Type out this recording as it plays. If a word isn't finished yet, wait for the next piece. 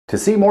To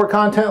see more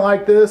content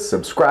like this,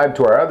 subscribe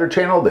to our other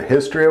channel, The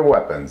History of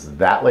Weapons.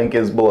 That link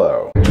is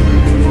below.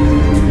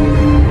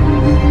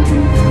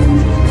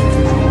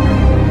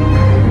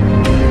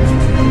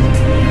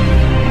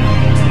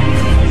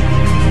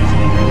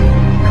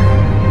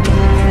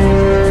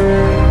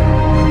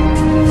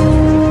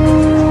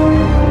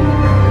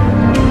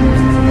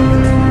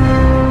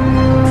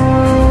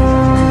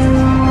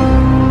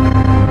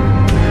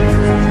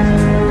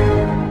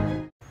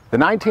 The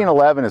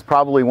 1911 is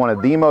probably one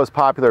of the most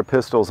popular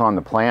pistols on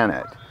the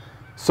planet.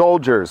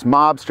 Soldiers,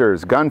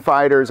 mobsters,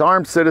 gunfighters,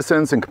 armed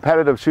citizens, and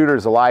competitive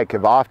shooters alike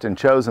have often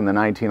chosen the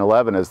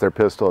 1911 as their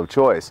pistol of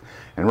choice,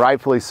 and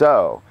rightfully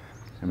so.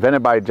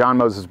 Invented by John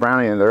Moses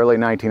Browning in the early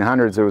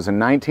 1900s, it was in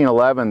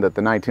 1911 that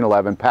the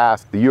 1911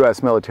 passed the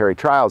U.S. military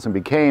trials and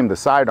became the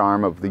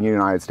sidearm of the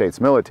United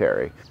States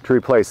military to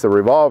replace the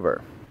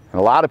revolver. And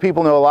a lot of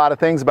people know a lot of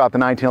things about the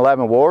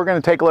 1911. Well, we're going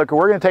to take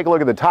a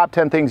look at the top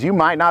 10 things you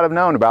might not have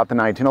known about the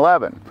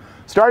 1911.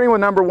 Starting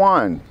with number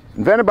 1,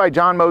 invented by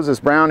John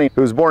Moses Browning,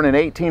 who was born in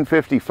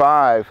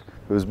 1855.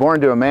 He was born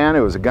to a man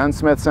who was a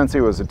gunsmith since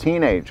he was a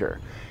teenager.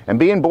 And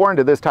being born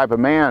to this type of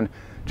man,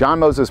 John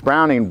Moses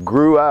Browning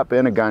grew up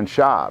in a gun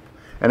shop.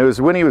 And it was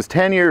when he was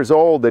 10 years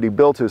old that he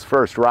built his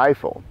first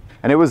rifle.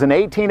 And it was in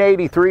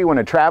 1883 when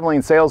a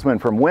traveling salesman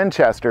from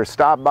Winchester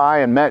stopped by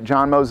and met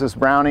John Moses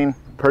Browning,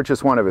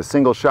 purchased one of his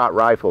single-shot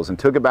rifles and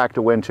took it back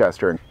to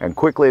Winchester, and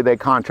quickly they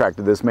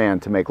contracted this man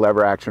to make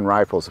lever-action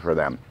rifles for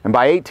them. And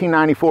by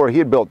 1894 he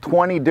had built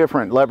 20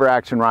 different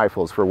lever-action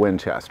rifles for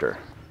Winchester.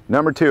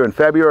 Number 2, in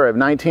February of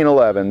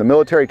 1911, the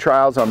military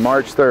trials on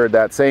March 3rd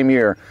that same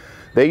year,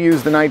 they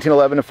used the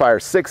 1911 to fire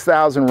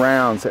 6,000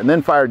 rounds and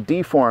then fired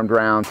deformed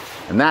rounds,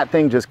 and that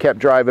thing just kept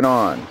driving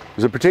on.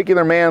 There's a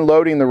particular man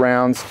loading the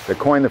rounds that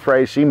coined the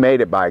phrase, "She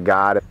made it, by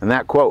God," and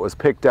that quote was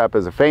picked up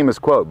as a famous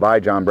quote by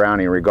John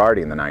Browning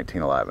regarding the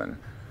 1911.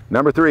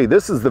 Number 3,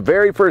 this is the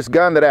very first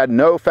gun that had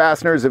no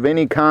fasteners of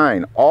any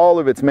kind. All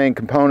of its main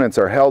components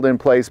are held in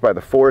place by the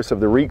force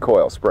of the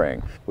recoil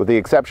spring. With the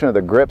exception of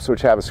the grips,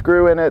 which have a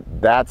screw in it,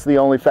 that's the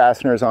only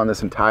fasteners on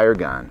this entire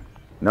gun.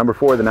 Number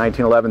 4, the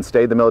 1911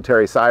 stayed the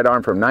military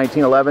sidearm from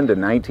 1911 to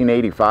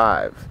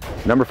 1985.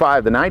 Number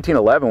 5, the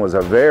 1911 was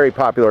a very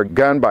popular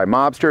gun by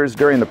mobsters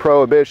during the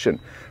Prohibition.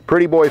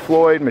 Pretty Boy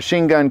Floyd,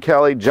 Machine Gun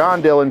Kelly,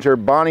 John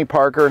Dillinger, Bonnie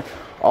Parker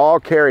all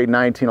carried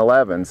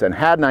 1911s and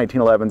had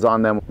 1911s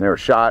on them when they were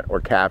shot or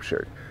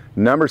captured.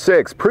 Number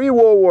 6,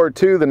 pre-World War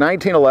II, the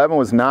 1911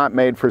 was not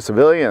made for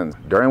civilians.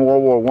 During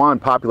World War I,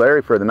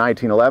 popularity for the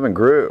 1911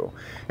 grew,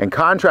 and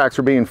contracts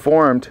were being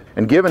formed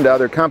and given to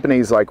other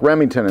companies like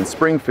Remington and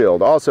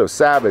Springfield, also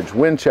Savage,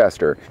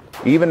 Winchester,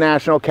 even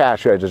National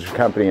Cash Register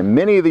Company, and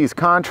many of these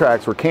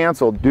contracts were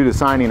canceled due to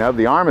signing of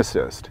the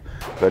armistice.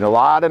 But a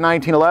lot of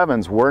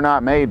 1911s were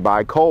not made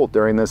by Colt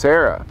during this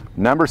era.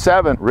 Number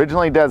 7,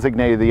 originally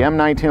designated the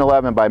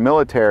M1911 by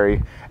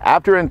military.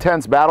 After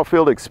intense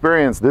battlefield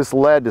experience, this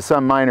led to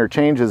some minor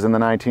changes in the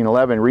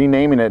 1911,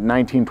 renaming it in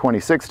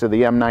 1926 to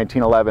the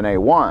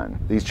M1911A1.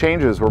 These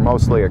changes were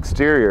mostly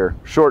exterior,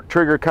 short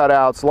trigger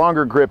cutouts,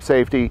 longer grip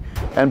safety,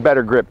 and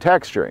better grip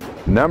texturing.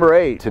 Number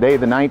 8, today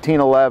the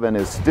 1911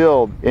 is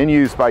still in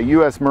use by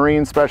U.S.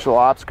 Marine Special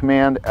Ops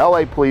Command,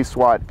 LA Police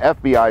SWAT,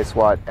 FBI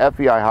SWAT,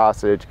 FBI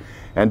Hostage,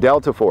 and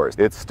Delta Force.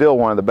 It's still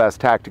one of the best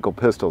tactical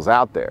pistols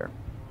out there.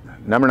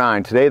 Number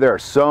 9, today there are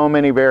so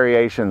many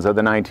variations of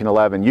the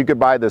 1911. You could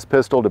buy this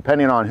pistol,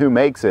 depending on who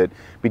makes it,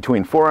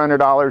 between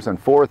 $400 and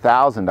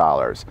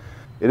 $4,000.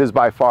 It is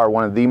by far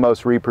one of the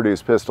most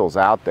reproduced pistols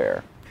out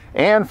there.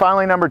 And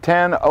finally, number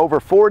 10,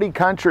 over 40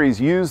 countries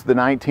used the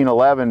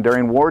 1911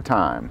 during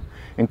wartime,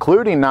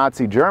 including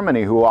Nazi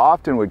Germany, who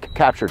often would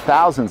capture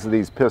thousands of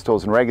these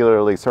pistols and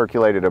regularly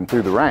circulated them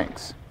through the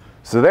ranks.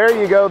 So there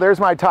you go, there's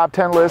my top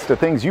 10 list of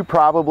things you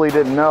probably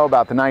didn't know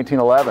about the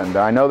 1911.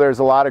 I know there's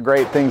a lot of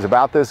great things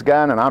about this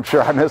gun, and I'm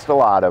sure I missed a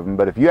lot of them,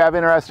 but if you have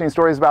interesting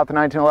stories about the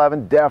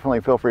 1911, definitely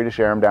feel free to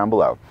share them down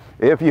below.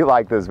 If you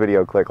like this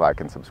video, click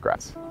like and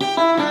subscribe.